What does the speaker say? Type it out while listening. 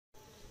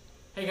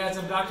Hey guys,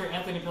 I'm Dr.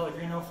 Anthony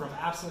Pellegrino from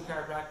Absolute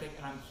Chiropractic,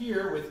 and I'm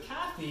here with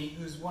Kathy,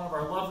 who's one of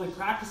our lovely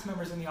practice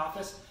members in the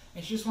office,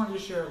 and she just wanted to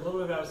share a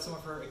little bit about some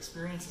of her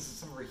experiences and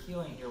some of her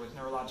healing here with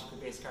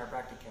neurologically-based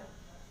chiropractic care.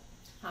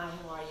 Hi,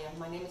 how are you?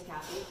 My name is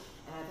Kathy,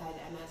 and I've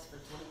had MS for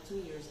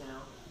 22 years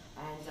now,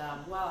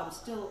 and while I'm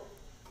still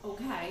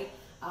okay,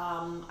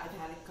 I've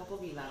had a couple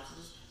of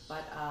relapses,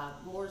 but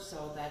more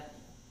so that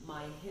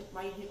my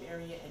right hip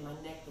area and my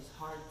neck was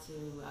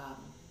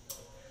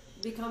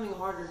becoming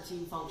harder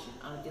to function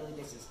on a daily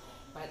basis.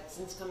 But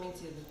since coming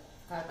to the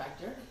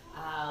chiropractor,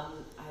 I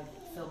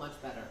feel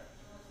much better.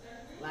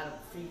 A lot of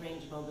free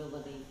range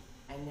mobility,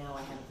 and now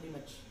I have pretty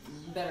much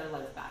better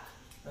life back.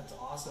 That's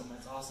awesome,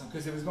 that's awesome.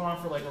 Because it was going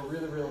on for like a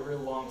really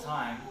long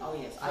time. Oh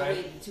yes, right? I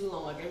waited too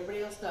long, like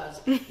everybody else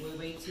does. We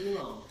wait too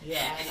long.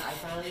 Yeah. And I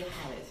finally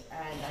had it,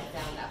 and I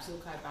found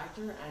Absolute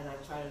Chiropractor, and I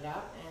tried it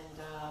out,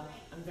 and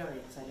I'm very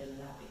excited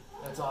and happy.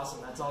 That's awesome,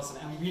 that's awesome.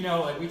 And we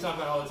know, like we talk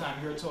about all the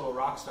time, you're a total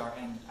rock star,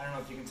 and I don't know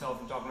if you can tell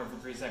from talking to her for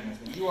 3 seconds,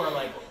 but you are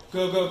like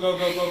go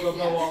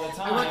all the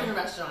time. I work in a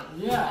restaurant,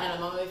 yeah, and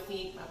I'm on my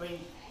feet probably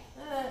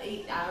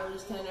 8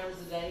 hours, 10 hours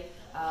a day.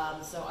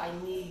 So I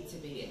need to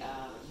be,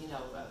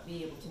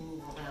 be able to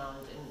move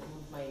around and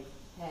move my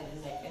head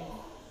and neck, and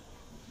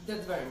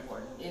that's very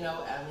important.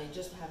 I mean,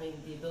 just having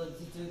the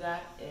ability to do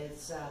that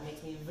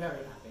makes me very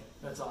happy.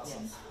 That's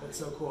awesome. Yes. That's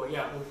so cool.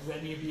 Yeah,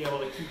 then you'd be able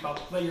to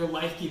let your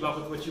life keep up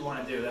with what you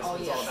want to do. That's what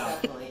it's all about. Oh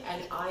yes, definitely.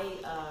 And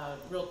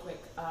real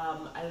quick,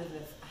 I live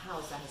in a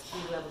house that has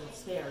 3 levels of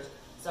stairs,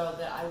 so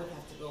that I would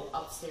have to go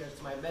upstairs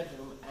to my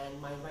bedroom,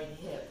 and my right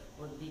hip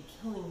would be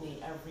killing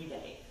me every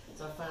day.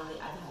 So finally,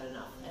 I've had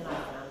enough, and I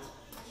found.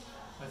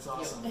 That's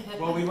awesome.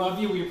 Well, we love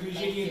you. We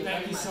appreciate you.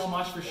 Thank you so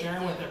much for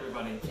sharing with you.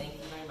 everybody. Thank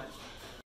you very much.